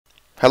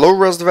Hello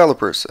ROS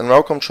developers and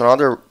welcome to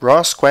another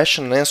ROS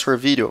question and answer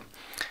video.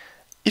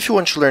 If you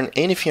want to learn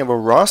anything about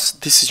ROS,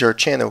 this is your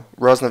channel.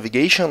 ROS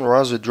navigation,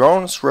 ROS with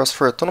drones, ROS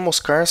for autonomous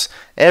cars,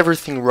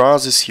 everything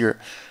ROS is here.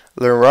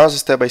 Learn ROS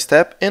step by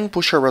step and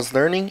push your ROS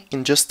learning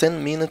in just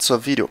 10 minutes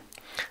of video.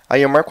 I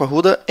am Marco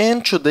Arruda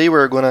and today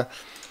we're gonna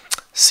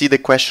see the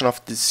question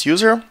of this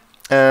user.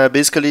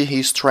 Basically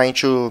he's trying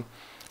to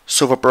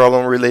solve a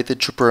problem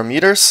related to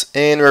parameters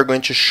and we're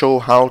going to show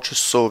how to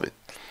solve it.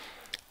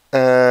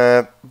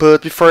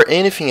 But before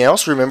anything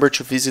else, remember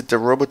to visit the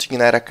Robotics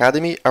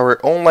Academy, our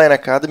online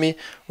academy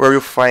where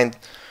you'll find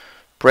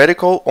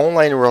practical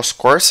online ROS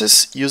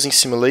courses using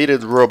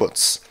simulated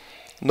robots.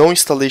 No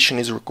installation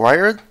is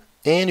required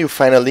and you'll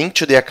find a link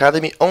to the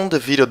academy on the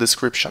video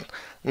description.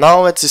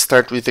 Now let's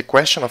start with the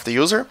question of the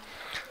user.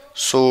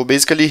 So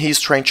basically he's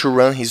trying to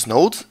run his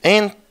node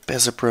and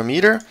pass a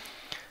parameter,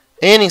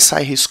 and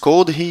inside his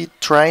code he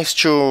tries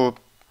to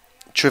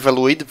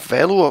evaluate the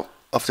value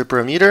of the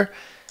parameter.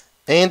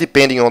 And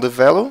depending on the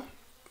value,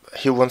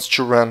 he wants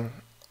to run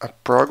a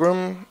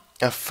program,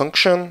 a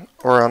function,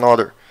 or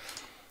another.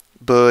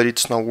 But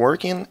it's not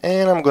working,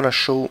 and I'm gonna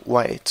show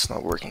why it's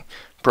not working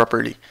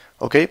properly.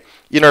 Okay?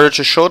 In order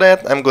to show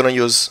that, I'm gonna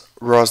use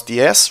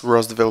ROS.DS,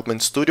 ROS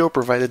Development Studio,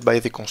 provided by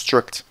the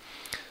Construct.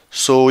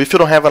 So if you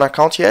don't have an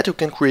account yet, you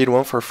can create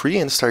one for free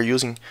and start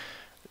using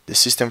the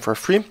system for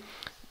free,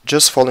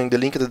 just following the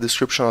link in the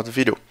description of the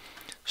video.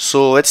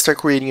 So let's start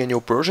creating a new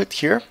project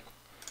here.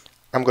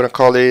 I'm gonna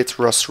call it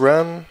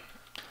rosrun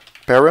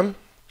param.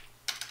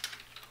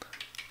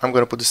 I'm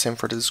gonna put the same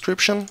for the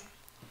description.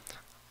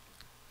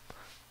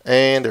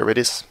 And there it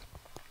is.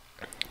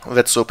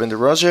 Let's open the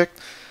project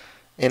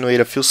and wait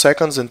a few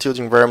seconds until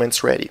the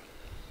environment's ready.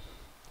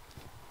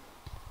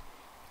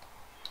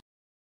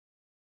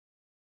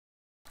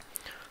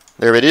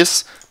 There it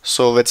is.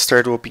 So let's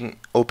start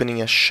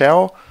opening a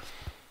shell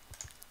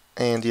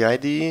and the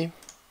IDE.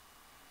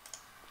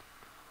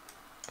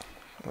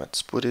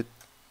 Let's put it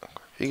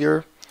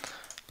configure.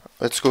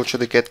 Let's go to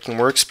the Catkin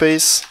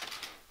workspace.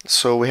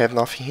 So we have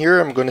nothing here.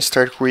 I'm going to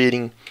start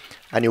creating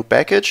a new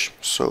package.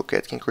 So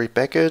Catkin create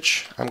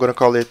package. I'm going to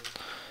call it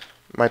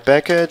my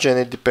package, and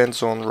it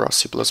depends on ROS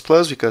C++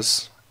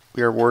 because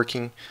we are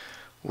working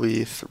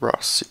with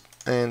ROS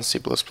and C++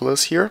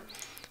 here.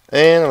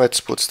 And let's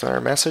put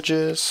standard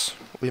messages.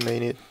 We may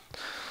need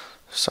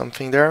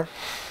something there,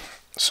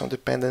 some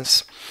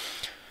dependence.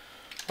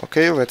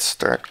 Okay, let's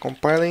start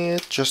compiling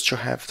it just to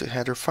have the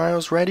header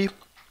files ready.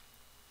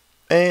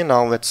 And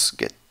now let's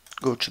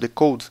go to the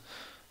code.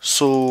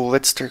 So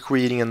let's start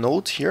creating a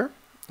node here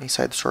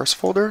inside the source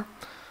folder.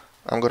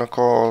 I'm gonna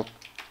call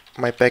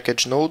my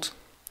package node.c++.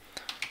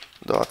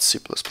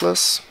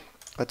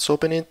 Let's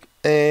open it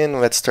and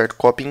let's start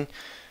copying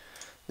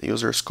the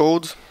user's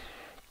code.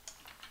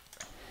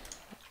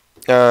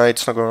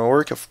 It's not gonna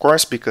work, of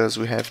course, because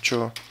we have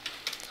to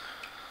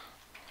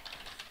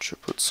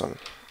put some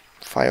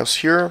files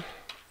here,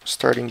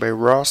 starting by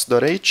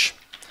ros.h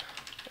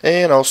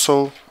and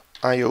also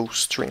IO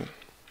stream,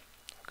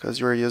 because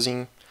you're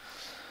using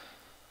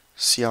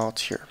cout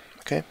here.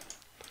 Okay.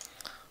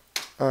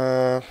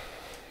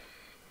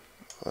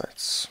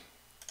 Let's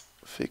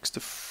fix the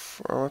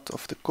format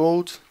of the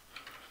code.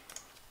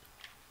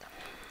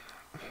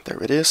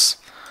 There it is.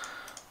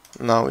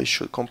 Now it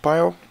should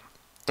compile.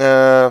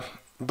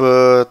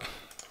 But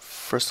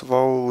first of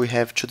all, we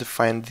have to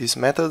define these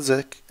methods.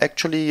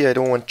 Actually, I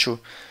don't want to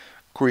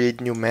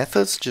create new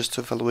methods just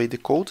to evaluate the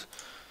code.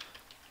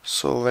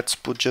 So let's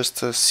put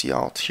just a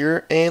cout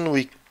here, and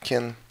we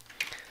can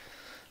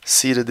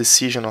see the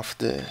decision of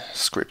the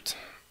script,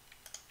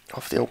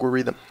 of the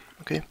algorithm.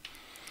 Okay.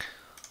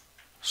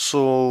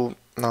 So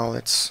now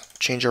let's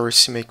change our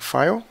CMake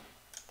file.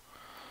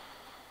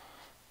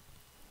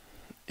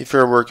 If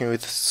you're working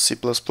with C++,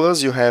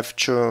 you have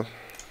to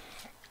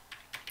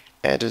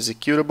add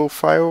executable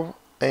file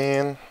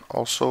and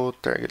also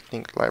target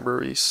link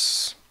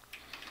libraries.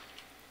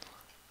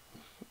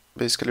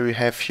 Basically we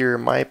have here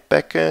my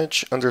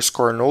package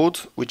underscore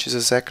node, which is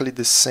exactly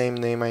the same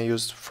name I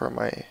used for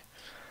my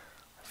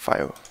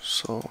file,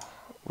 so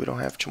we don't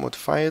have to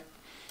modify it.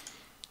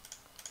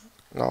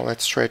 Now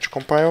let's try to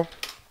compile.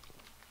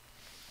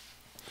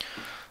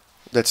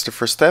 That's the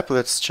first step.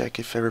 Let's check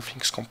if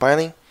everything's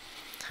compiling,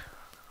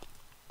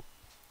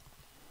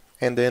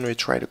 and then we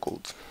try the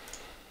code.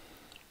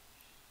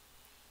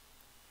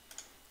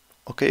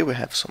 Okay, we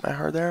have some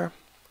error there.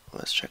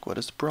 Let's check what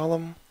is the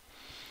problem.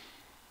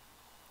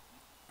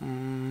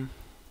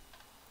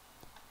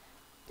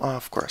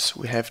 Of course,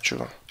 we have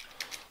to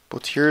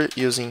put here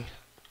using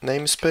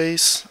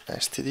namespace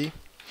std.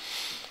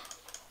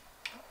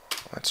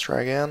 Let's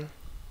try again,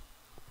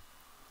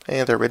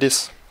 and there it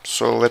is.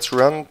 So let's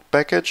run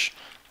package.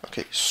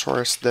 Okay,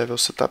 source devel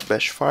setup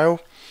bash file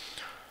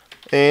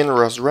and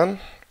rosrun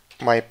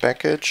my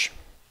package.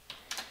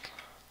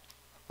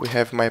 We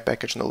have my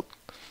package node.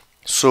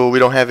 So we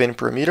don't have any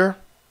parameter.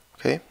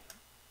 Okay,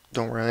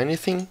 don't run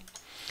anything.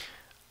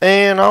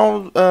 And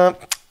now,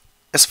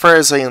 as far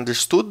as I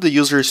understood, the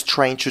user is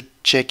trying to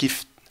check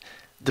if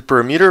the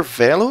parameter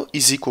value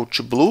is equal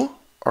to blue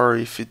or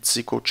if it's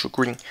equal to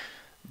green.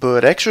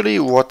 But actually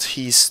what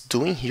he's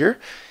doing here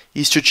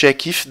is to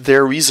check if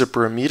there is a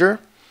parameter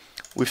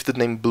with the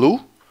name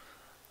blue,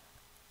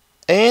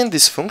 and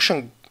this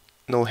function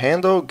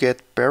noHandle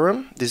get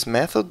param, this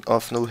method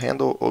of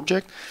noHandle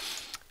object,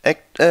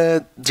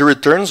 the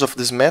returns of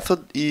this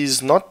method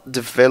is not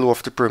the value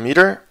of the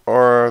parameter,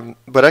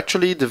 but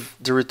actually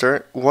the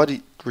return, what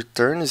it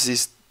returns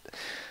is,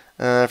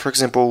 for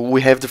example,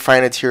 we have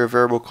defined here a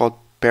variable called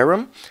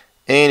param,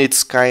 and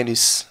its kind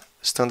is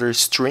standard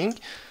string.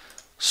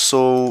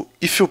 So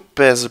if you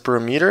pass a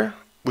parameter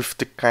with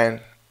the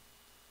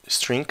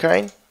string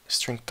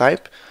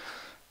type,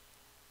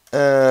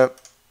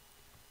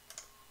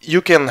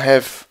 you can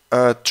have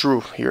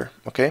true here.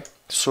 Okay,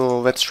 so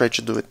let's try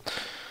to do it.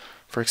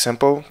 For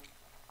example,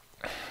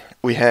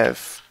 we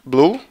have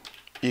blue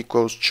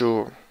equals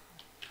to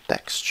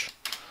text.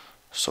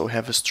 So we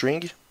have a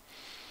string,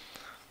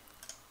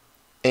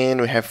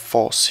 and we have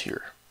false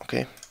here.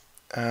 Okay.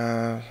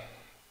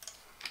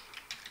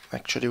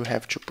 Actually, we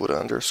have to put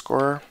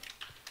underscore.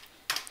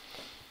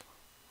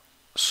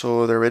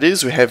 So there it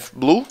is. We have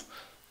blue,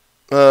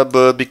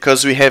 but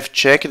because we have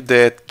checked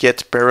that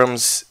get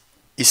params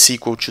is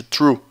equal to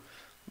true,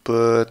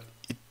 but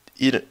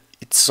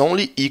it's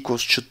only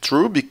equals to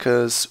true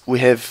because we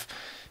have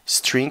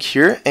string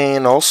here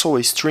and also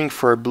a string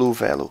for a blue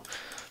value.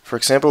 For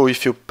example,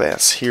 if you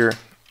pass here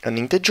an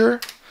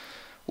integer,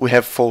 we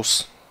have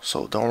false,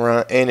 so don't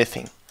run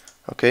anything.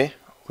 Okay,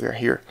 we are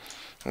here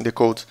in the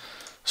code.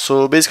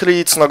 So basically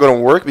it's not gonna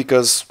work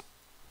because,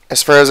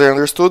 as far as I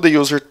understood, the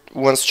user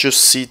wants to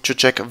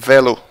check a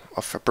value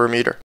of a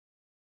parameter,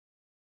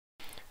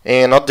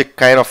 and not the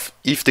kind of,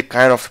 if the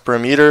kind of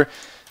parameter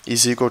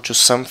is equal to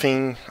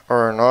something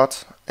or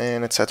not,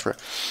 and etc.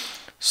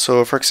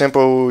 So for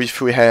example,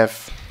 if we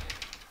have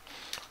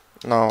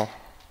now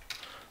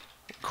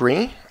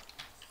green,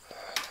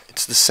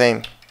 it's the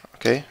same,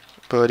 okay?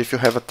 But if you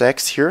have a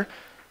text here,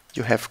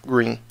 you have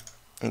green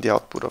in the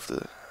output of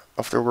the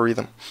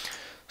algorithm.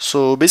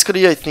 So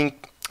basically I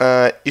think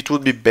it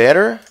would be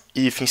better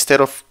if, instead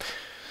of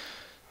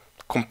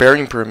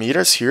comparing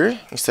parameters here,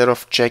 instead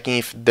of checking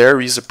if there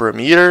is a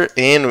parameter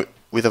and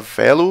with a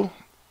value,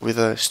 with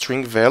a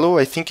string value,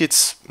 I think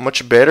it's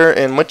much better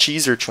and much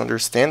easier to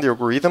understand the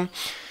algorithm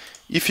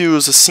if you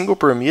use a single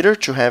parameter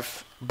to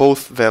have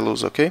both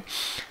values. Okay,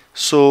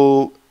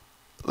 so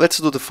let's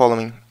do the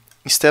following.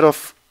 Instead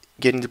of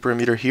getting the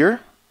parameter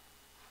here,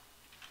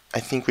 I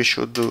think we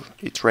should do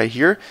it right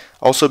here,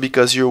 also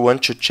because you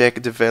want to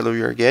check the value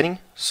you're getting.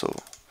 So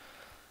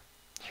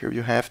here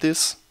you have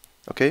this.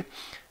 Okay,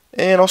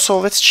 and also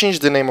let's change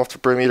the name of the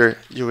parameter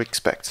you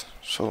expect.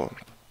 So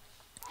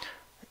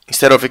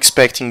instead of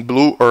expecting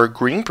blue or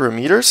green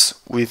parameters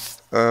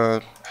with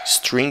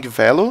string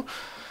value,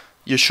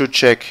 you should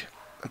check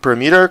a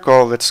parameter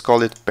called, let's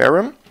call it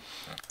param.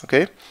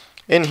 Okay,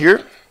 and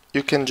here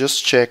you can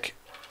just check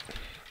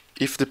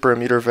if the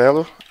parameter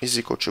value is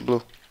equal to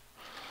blue.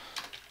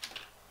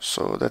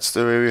 So that's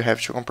the way we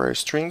have to compare a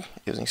string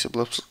using C++,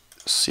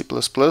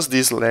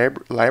 this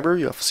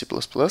library of C++.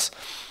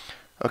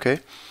 Okay,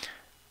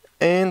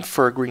 and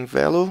for a green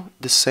value,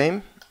 the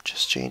same,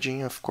 just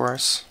changing, of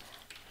course,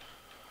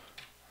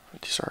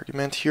 this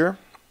argument here.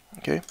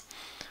 Okay,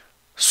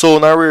 so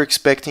now we're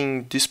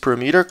expecting this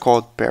parameter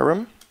called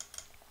param,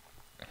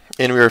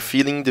 and we are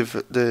feeding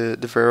the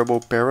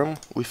variable param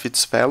with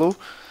its value,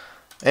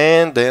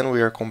 and then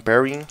we are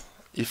comparing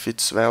if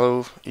its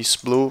value is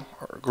blue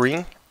or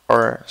green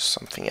or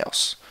something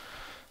else.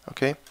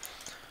 Okay,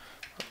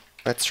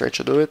 let's try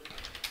to do it.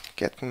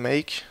 Get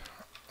make.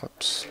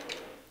 Oops.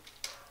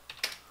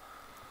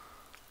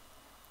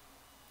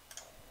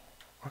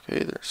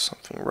 Okay, there's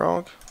something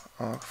wrong.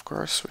 Of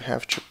course, we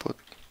have to put.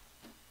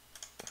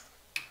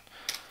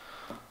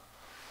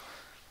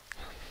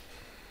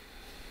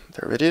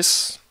 There it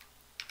is.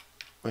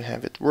 We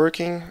have it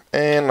working,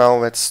 and now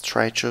let's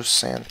try to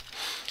send.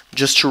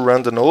 Just to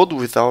run the node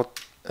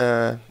without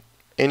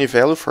any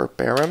value for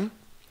param.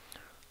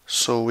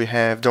 So we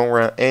have don't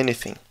run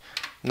anything.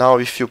 Now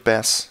if you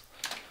pass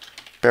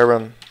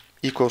param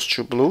equals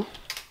to blue,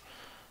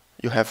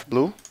 you have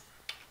blue.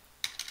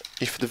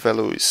 If the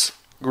value is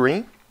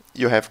green,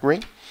 you have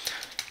green.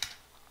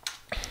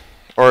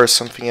 Or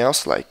something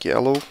else like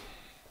yellow,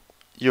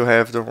 you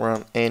have don't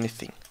run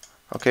anything.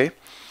 Okay,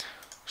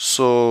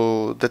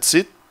 so that's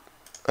it.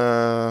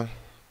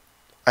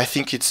 I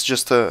think it's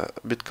just a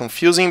bit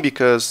confusing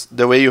because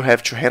the way you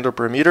have to handle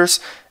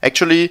parameters,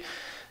 actually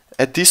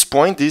at this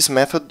point, this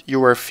method,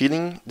 you are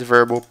filling the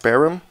variable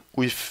param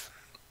with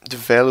the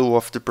value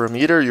of the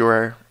parameter you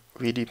are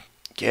really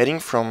getting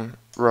from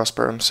ROS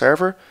param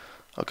server.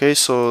 Okay,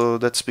 so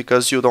that's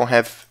because you don't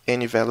have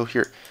any value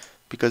here,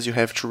 because you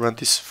have to run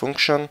this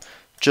function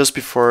just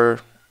before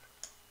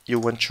you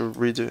want to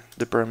read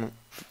the param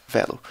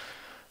value.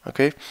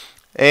 Okay,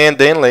 and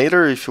then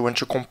later, if you want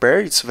to compare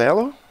its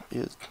value,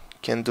 you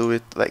can do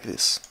it like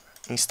this.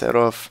 Instead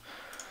of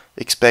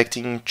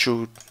expecting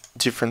two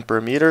different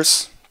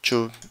parameters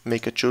to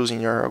make a choose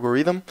in your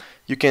algorithm,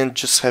 you can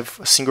just have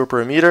a single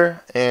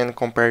parameter and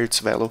compare its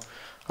value.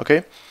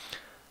 Okay.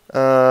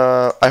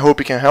 I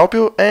hope it can help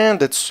you, and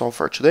that's all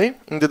for today.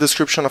 In the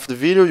description of the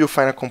video you'll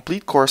find a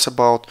complete course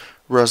about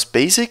ROS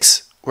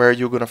basics, where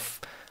you're gonna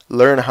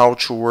learn how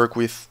to work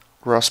with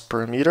ROS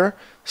parameter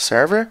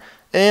server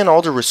and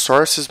all the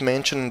resources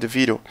mentioned in the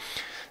video.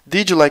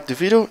 Did you like the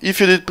video? If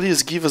you did,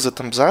 please give us a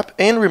thumbs up,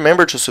 and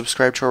remember to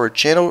subscribe to our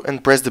channel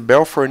and press the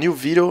bell for a new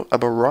video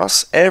about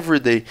ROS every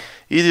day.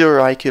 Either you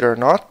like it or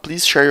not,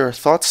 please share your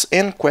thoughts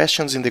and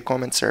questions in the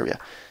comments area.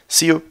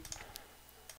 See you!